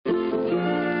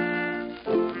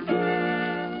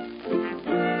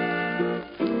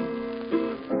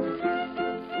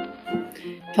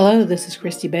Hello, this is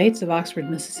Christy Bates of Oxford,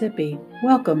 Mississippi.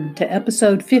 Welcome to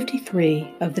episode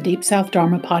 53 of the Deep South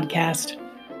Dharma podcast.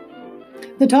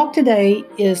 The talk today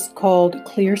is called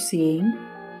Clear Seeing.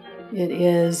 It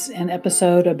is an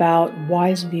episode about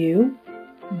wise view,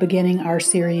 beginning our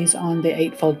series on the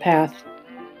Eightfold Path.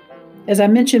 As I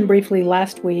mentioned briefly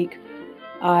last week,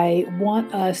 I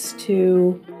want us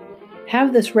to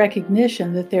have this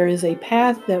recognition that there is a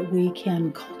path that we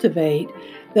can cultivate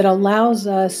that allows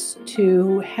us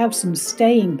to have some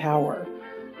staying power,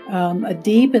 a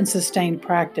deep and sustained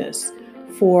practice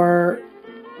for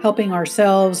helping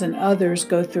ourselves and others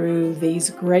go through these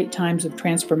great times of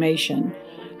transformation.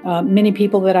 Many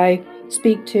people that I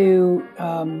speak to,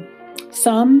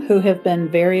 some who have been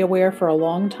very aware for a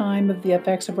long time of the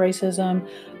effects of racism,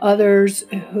 others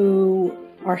who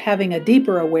are having a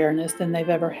deeper awareness than they've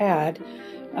ever had,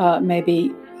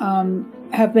 maybe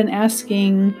have been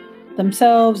asking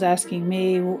themselves, asking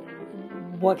me,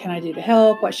 what can I do to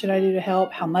help? What should I do to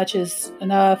help? How much is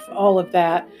enough? All of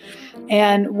that.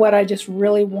 And what I just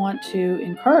really want to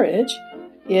encourage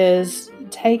is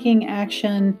taking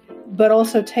action, but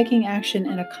also taking action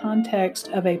in a context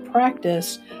of a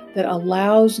practice that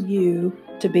allows you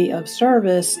to be of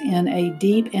service in a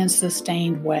deep and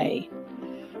sustained way.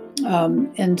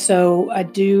 And so I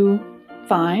do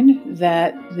find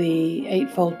that the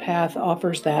Eightfold Path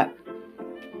offers that.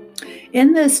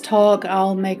 In this talk,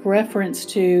 I'll make reference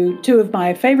to two of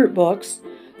my favorite books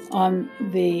on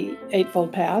the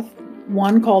Eightfold Path,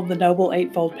 one called The Noble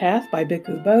Eightfold Path by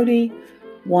Bhikkhu Bodhi,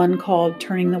 one called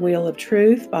Turning the Wheel of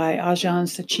Truth by Ajahn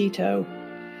Sucitto.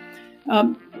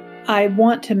 I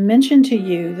want to mention to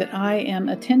you that I am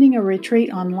attending a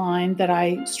retreat online that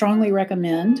I strongly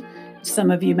recommend.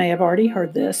 Some of you may have already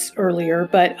heard this earlier,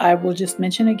 but I will just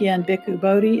mention again, Bhikkhu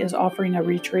Bodhi is offering a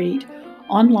retreat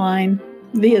online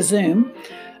via Zoom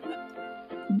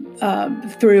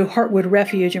through Heartwood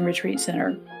Refuge and Retreat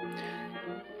Center.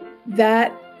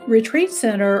 That retreat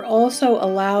center also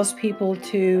allows people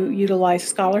to utilize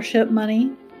scholarship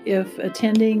money if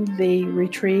attending the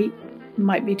retreat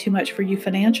might be too much for you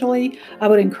financially. I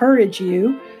would encourage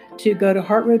you to go to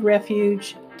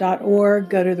heartwoodrefuge.org,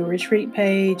 go to the retreat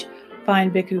page,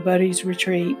 find Bhikkhu Bodhi's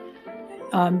retreat.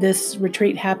 This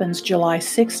retreat happens July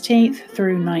 16th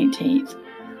through 19th.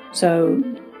 So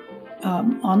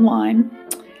online,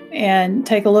 and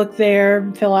take a look there,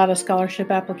 fill out a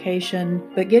scholarship application,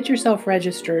 but get yourself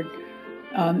registered.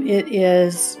 It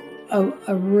is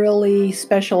a really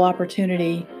special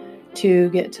opportunity to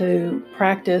get to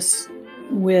practice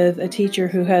with a teacher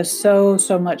who has so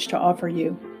much to offer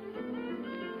you.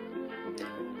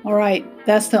 All right,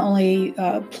 that's the only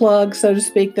plug, so to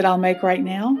speak, that I'll make right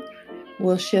now.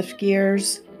 We'll shift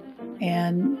gears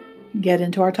and get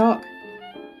into our talk.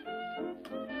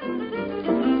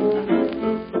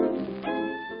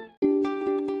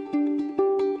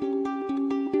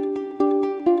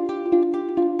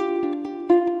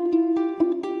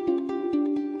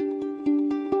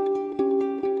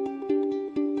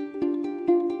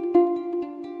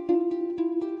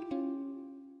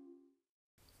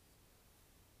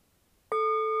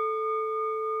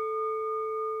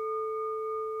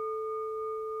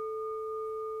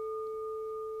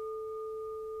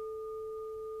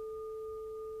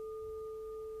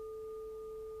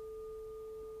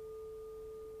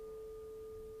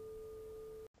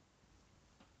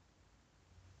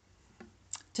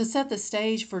 To set the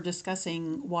stage for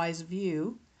discussing wise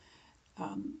view,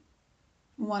 I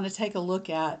want to take a look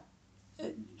at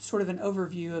sort of an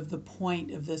overview of the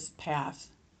point of this path,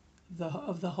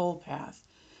 of the whole path.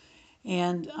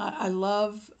 And I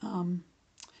love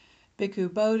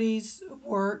Bhikkhu Bodhi's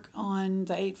work on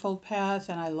the Eightfold Path,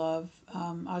 and I love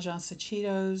Ajahn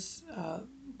Sucitto's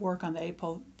work on the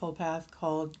Eightfold Path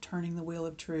called Turning the Wheel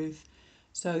of Truth.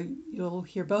 So you'll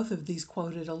hear both of these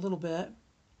quoted a little bit.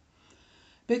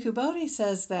 Bhikkhu Bodhi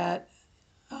says that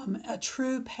a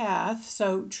true path,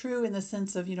 so true in the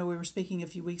sense of, we were speaking a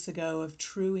few weeks ago of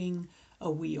truing a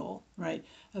wheel, right?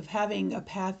 Of having a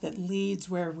path that leads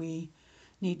where we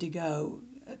need to go.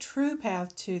 A true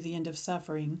path to the end of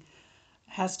suffering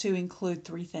has to include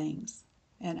three things: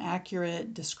 an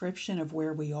accurate description of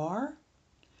where we are,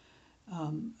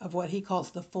 of what he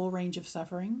calls the full range of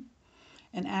suffering,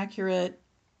 an accurate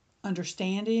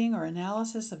understanding or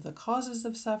analysis of the causes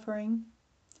of suffering,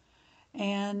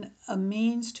 and a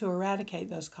means to eradicate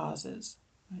those causes.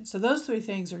 Right? So those three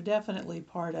things are definitely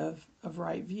part of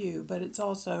right view, but it's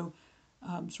also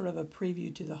sort of a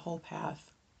preview to the whole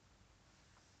path.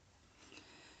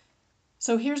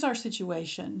 So here's our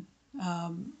situation,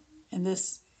 and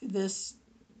this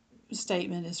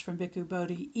statement is from Bhikkhu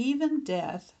Bodhi. Even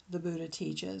death, the Buddha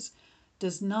teaches,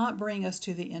 does not bring us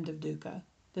to the end of dukkha,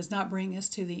 does not bring us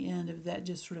to the end of that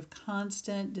just sort of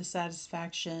constant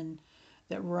dissatisfaction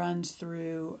that runs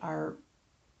through our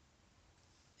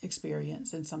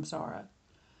experience in samsara.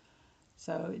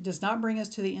 So it does not bring us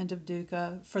to the end of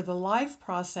dukkha, for the life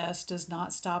process does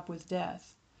not stop with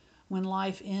death. When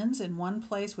life ends in one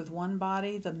place with one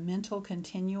body, the mental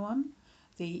continuum,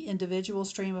 the individual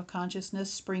stream of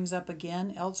consciousness, springs up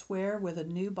again elsewhere with a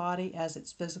new body as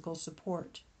its physical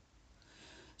support.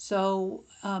 So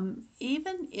um,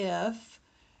 even if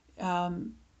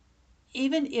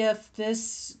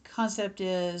this concept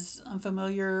is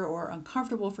unfamiliar or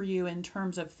uncomfortable for you in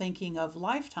terms of thinking of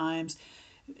lifetimes,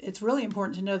 it's really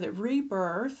important to know that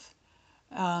rebirth,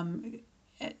 um,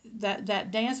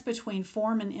 that dance between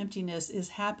form and emptiness, is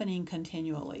happening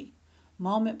continually.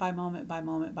 Moment by moment by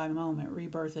moment by moment,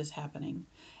 rebirth is happening.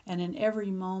 And in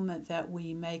every moment that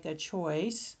we make a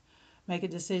choice, make a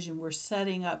decision, we're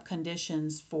setting up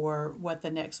conditions for what the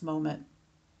next moment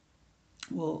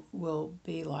will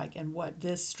be like, and what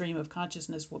this stream of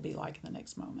consciousness will be like in the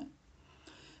next moment.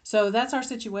 So that's our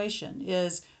situation,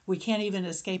 is we can't even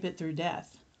escape it through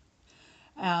death.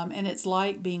 And it's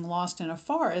like being lost in a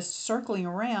forest, circling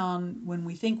around when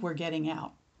we think we're getting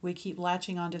out. We keep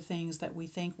latching onto things that we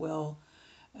think will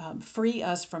free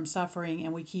us from suffering,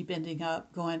 and we keep ending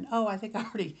up going, "Oh, I think I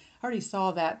already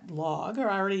saw that log, or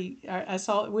I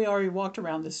saw we already walked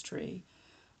around this tree."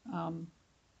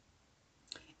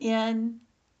 In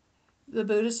the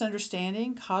Buddhist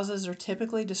understanding, causes are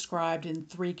typically described in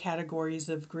three categories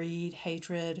of greed,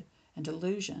 hatred, and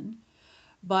delusion.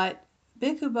 But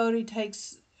Bhikkhu Bodhi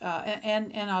takes,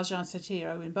 and Ajahn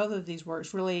Satiro, in both of these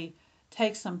works, really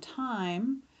take some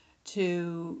time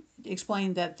to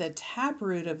explain that the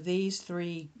taproot of these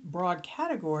three broad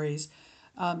categories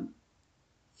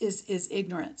is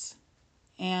ignorance.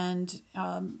 And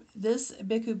this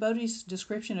Bhikkhu Bodhi's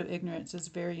description of ignorance is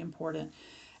very important.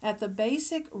 At the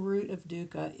basic root of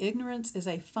dukkha, ignorance is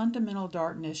a fundamental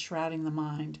darkness shrouding the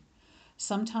mind.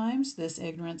 Sometimes this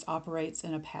ignorance operates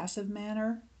in a passive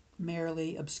manner,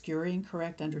 merely obscuring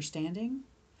correct understanding.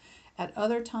 At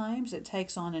other times, it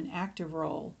takes on an active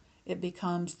role. It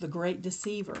becomes the great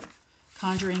deceiver,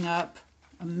 conjuring up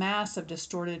a mass of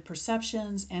distorted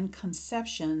perceptions and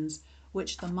conceptions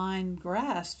which the mind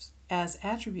grasps as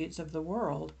attributes of the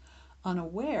world,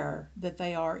 unaware that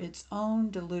they are its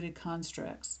own deluded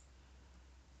constructs.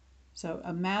 So,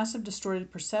 a mass of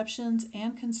distorted perceptions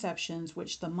and conceptions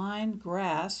which the mind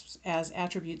grasps as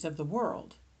attributes of the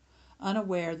world,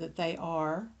 unaware that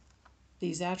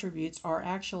these attributes are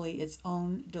actually its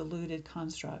own deluded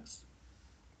constructs.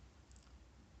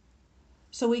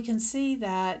 So, we can see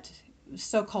that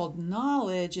so called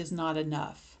knowledge is not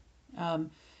enough. Um,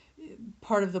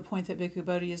 Part of the point that Bhikkhu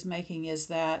Bodhi is making is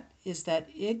that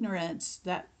ignorance,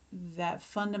 that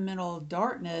fundamental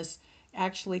darkness,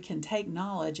 actually can take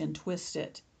knowledge and twist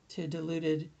it to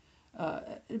deluded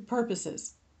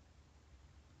purposes.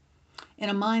 In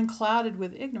a mind clouded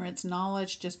with ignorance,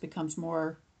 knowledge just becomes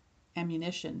more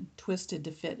ammunition, twisted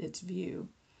to fit its view.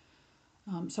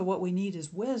 So what we need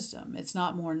is wisdom. It's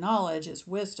not more knowledge, it's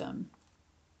wisdom.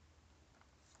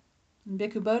 And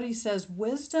Bhikkhu Bodhi says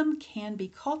wisdom can be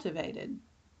cultivated.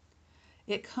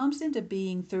 It comes into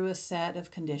being through a set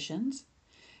of conditions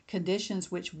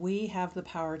which we have the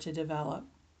power to develop.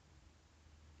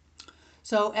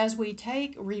 So as we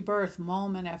take rebirth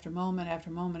moment after moment after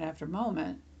moment after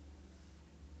moment,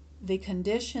 the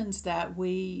conditions that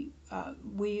we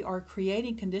are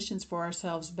creating conditions for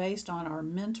ourselves based on our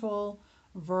mental,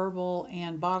 verbal,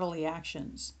 and bodily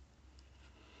actions.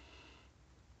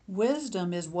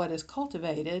 Wisdom is what is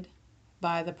cultivated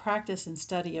by the practice and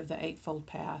study of the Eightfold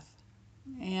Path.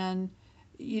 And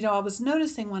I was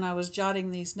noticing when I was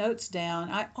jotting these notes down,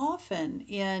 I often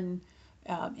in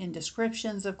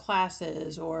descriptions of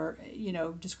classes, or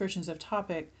descriptions of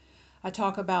topic,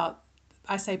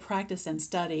 I say practice and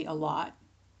study a lot.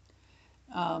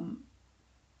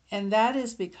 And that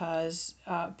is because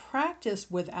practice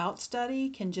without study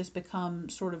can just become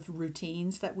sort of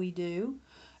routines that we do.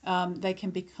 They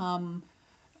can become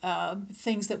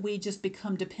things that we just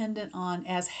become dependent on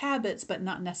as habits, but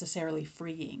not necessarily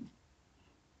freeing.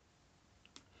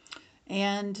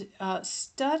 And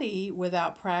study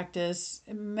without practice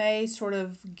may sort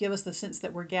of give us the sense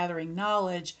that we're gathering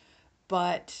knowledge,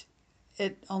 but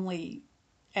it only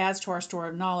adds to our store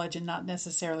of knowledge and not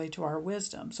necessarily to our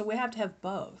wisdom. So we have to have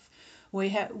both.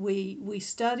 We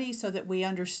study so that we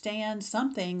understand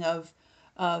something of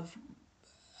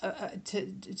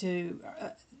to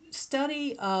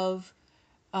study of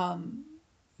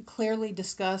clearly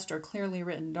discussed or clearly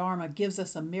written Dharma gives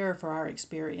us a mirror for our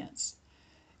experience.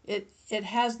 it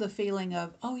has the feeling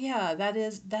of, oh yeah,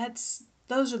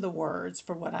 those are the words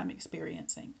for what I'm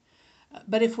experiencing.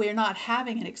 But if we're not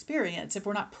having an experience, if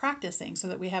we're not practicing so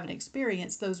that we have an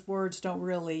experience, those words don't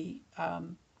really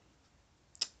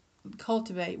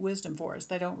cultivate wisdom for us.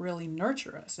 They don't really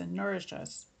nurture us and nourish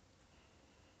us.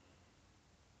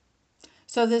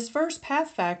 So, this first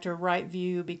path factor, right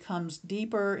view, becomes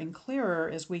deeper and clearer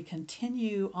as we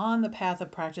continue on the path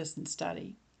of practice and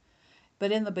study.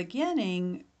 But in the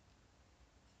beginning,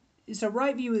 so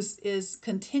right view is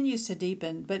continues to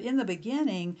deepen, but in the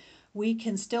beginning, we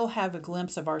can still have a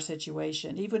glimpse of our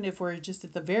situation, even if we're just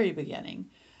at the very beginning.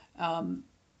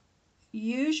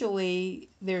 Usually,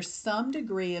 there's some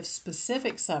degree of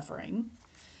specific suffering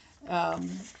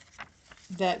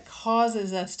that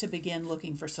causes us to begin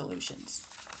looking for solutions.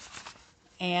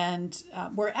 And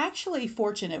we're actually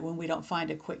fortunate when we don't find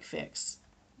a quick fix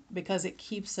because it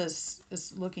keeps us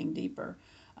looking deeper.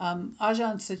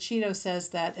 Ajahn Suchito says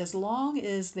that as long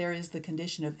as there is the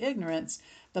condition of ignorance,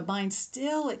 the mind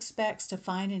still expects to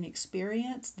find an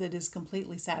experience that is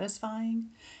completely satisfying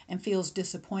and feels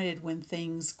disappointed when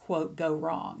things, quote, go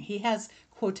wrong. He has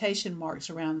quotation marks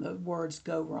around the words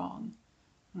go wrong,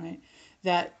 right?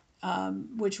 That,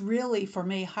 which really, for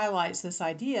me, highlights this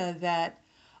idea that,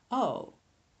 oh,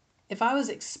 if I was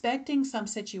expecting some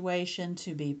situation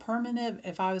to be permanent,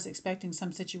 if I was expecting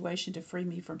some situation to free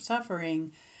me from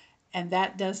suffering, and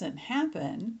that doesn't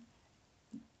happen,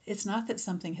 it's not that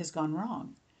something has gone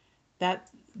wrong. That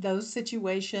those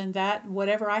situation, that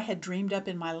whatever I had dreamed up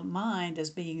in my mind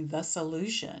as being the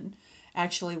solution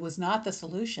actually was not the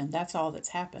solution. That's all that's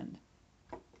happened.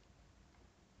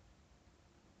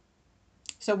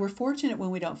 So we're fortunate when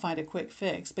we don't find a quick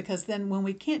fix, because then when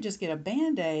we can't just get a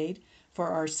band-aid for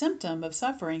our symptom of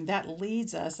suffering, that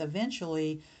leads us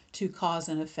eventually to cause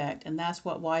and effect. And that's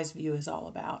what wise view is all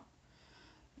about,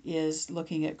 is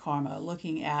looking at karma,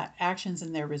 looking at actions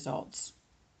and their results.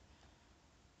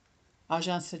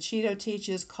 Ajahn Suchito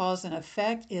teaches cause and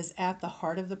effect is at the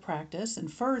heart of the practice.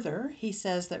 And further, he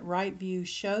says that right view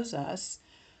shows us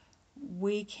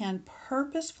we can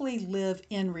purposefully live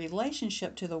in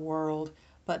relationship to the world,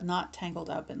 but not tangled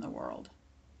up in the world.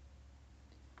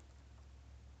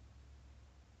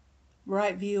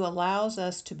 Right view allows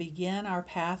us to begin our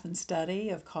path and study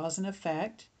of cause and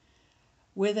effect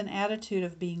with an attitude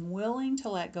of being willing to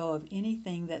let go of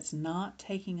anything that's not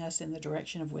taking us in the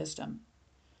direction of wisdom,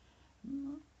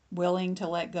 willing to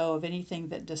let go of anything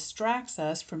that distracts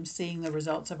us from seeing the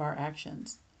results of our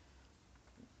actions.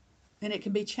 And it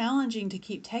can be challenging to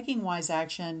keep taking wise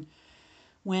action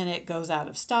when it goes out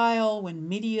of style, when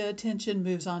media attention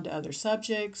moves on to other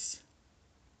subjects.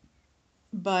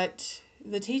 But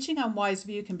the teaching on wise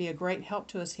view can be a great help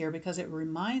to us here because it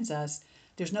reminds us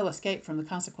there's no escape from the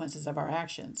consequences of our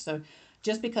actions. So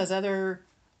just because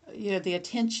the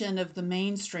attention of the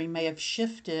mainstream may have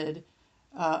shifted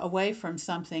away from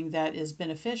something that is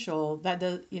beneficial, that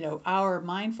does, our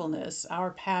mindfulness,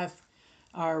 our path,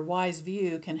 our wise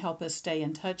view can help us stay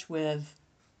in touch with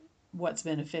what's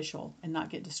beneficial and not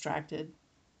get distracted.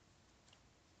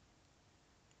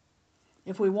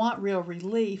 If we want real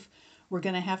relief, we're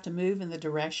going to have to move in the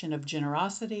direction of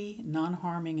generosity,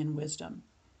 non-harming, and wisdom.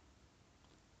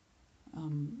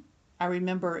 I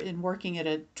remember in working at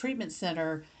a treatment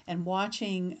center and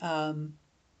watching,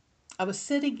 I was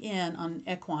sitting in on an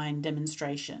equine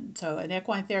demonstration. So an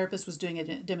equine therapist was doing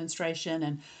a demonstration,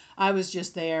 and I was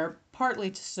just there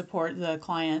partly to support the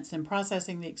clients and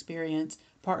processing the experience,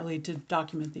 partly to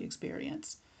document the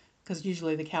experience. Because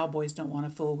usually the cowboys don't want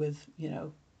to fool with,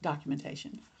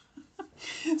 documentation.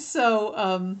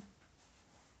 So,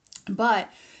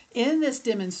 but in this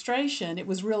demonstration, it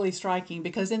was really striking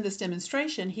because in this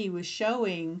demonstration, he was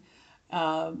showing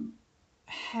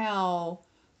how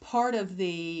part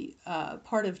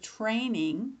of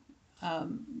training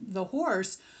the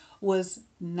horse was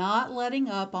not letting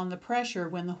up on the pressure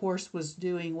when the horse was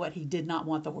doing what he did not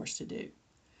want the horse to do.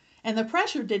 And the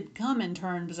pressure didn't come in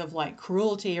terms of like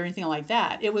cruelty or anything like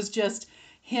that. It was just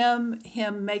him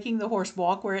making the horse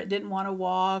walk where it didn't want to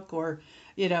walk, or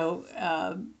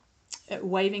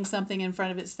waving something in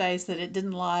front of its face that it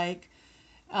didn't like.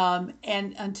 And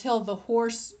until the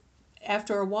horse,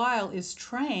 after a while, is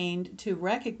trained to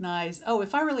recognize, oh,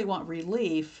 if I really want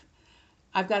relief,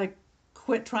 I've got to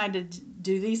quit trying to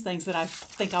do these things that I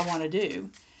think I want to do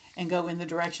and go in the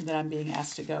direction that I'm being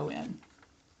asked to go in.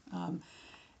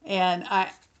 And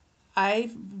I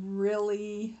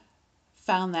really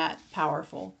found that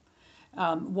powerful.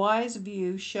 Wise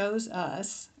view shows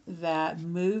us that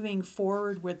moving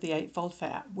forward with the Eightfold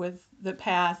Path, with the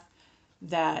path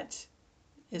that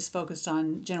is focused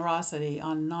on generosity,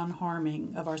 on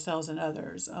non-harming of ourselves and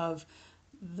others, of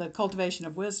the cultivation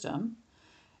of wisdom,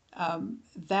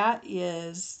 that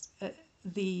is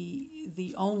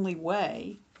the only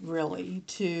way, really,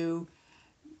 to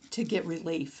get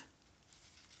relief.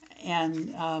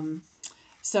 And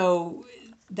so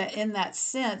that in that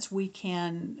sense, we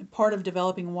can, part of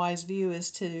developing a wise view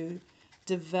is to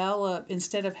develop,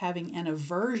 instead of having an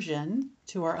aversion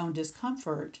to our own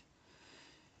discomfort,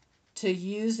 to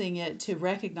using it to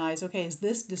recognize, okay, is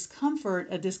this discomfort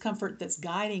a discomfort that's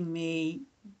guiding me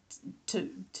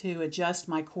to adjust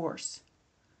my course?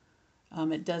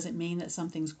 It doesn't mean that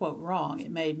something's, quote, wrong. It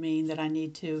may mean that I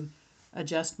need to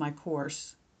adjust my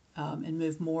course and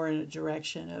move more in a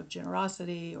direction of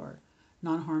generosity or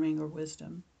non-harming or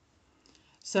wisdom.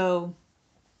 So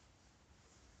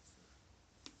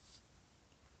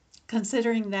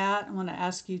considering that, I want to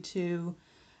ask you to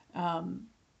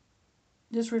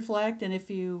just reflect, and if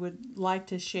you would like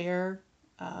to share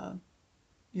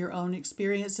your own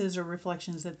experiences or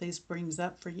reflections that this brings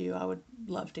up for you, I would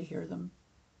love to hear them.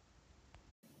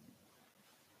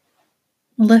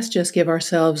 Let's just give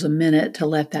ourselves a minute to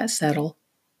let that settle.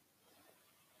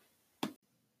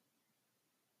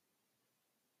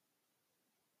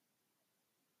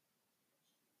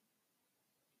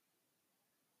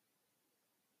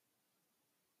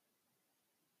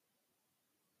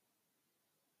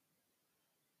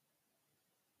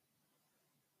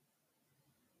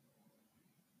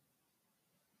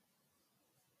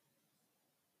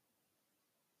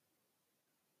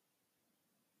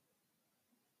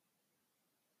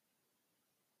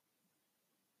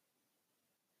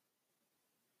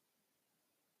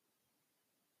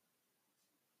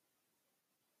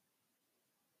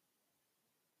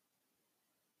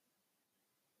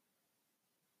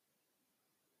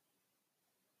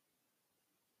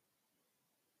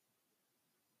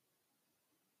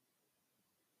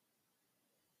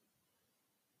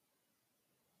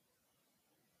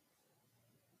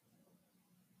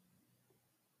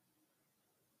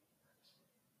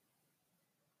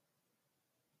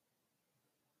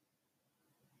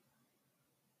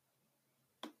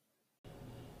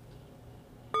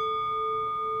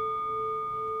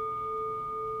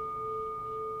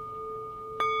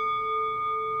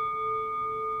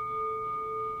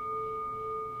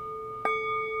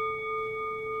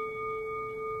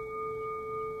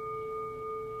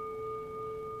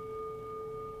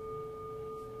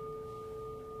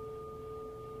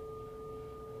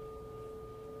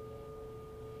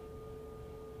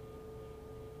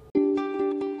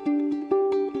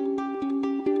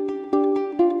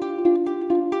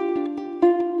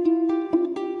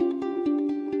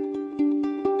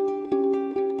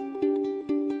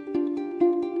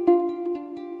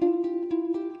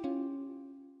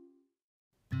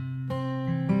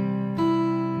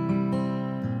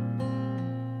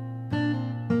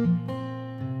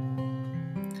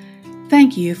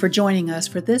 Thank you for joining us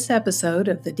for this episode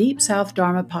of the Deep South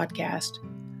Dharma podcast.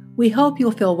 We hope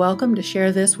you'll feel welcome to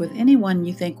share this with anyone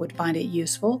you think would find it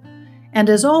useful. And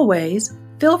as always,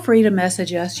 feel free to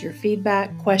message us your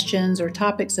feedback, questions, or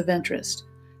topics of interest.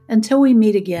 Until we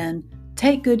meet again,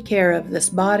 take good care of this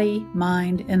body,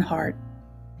 mind, and heart.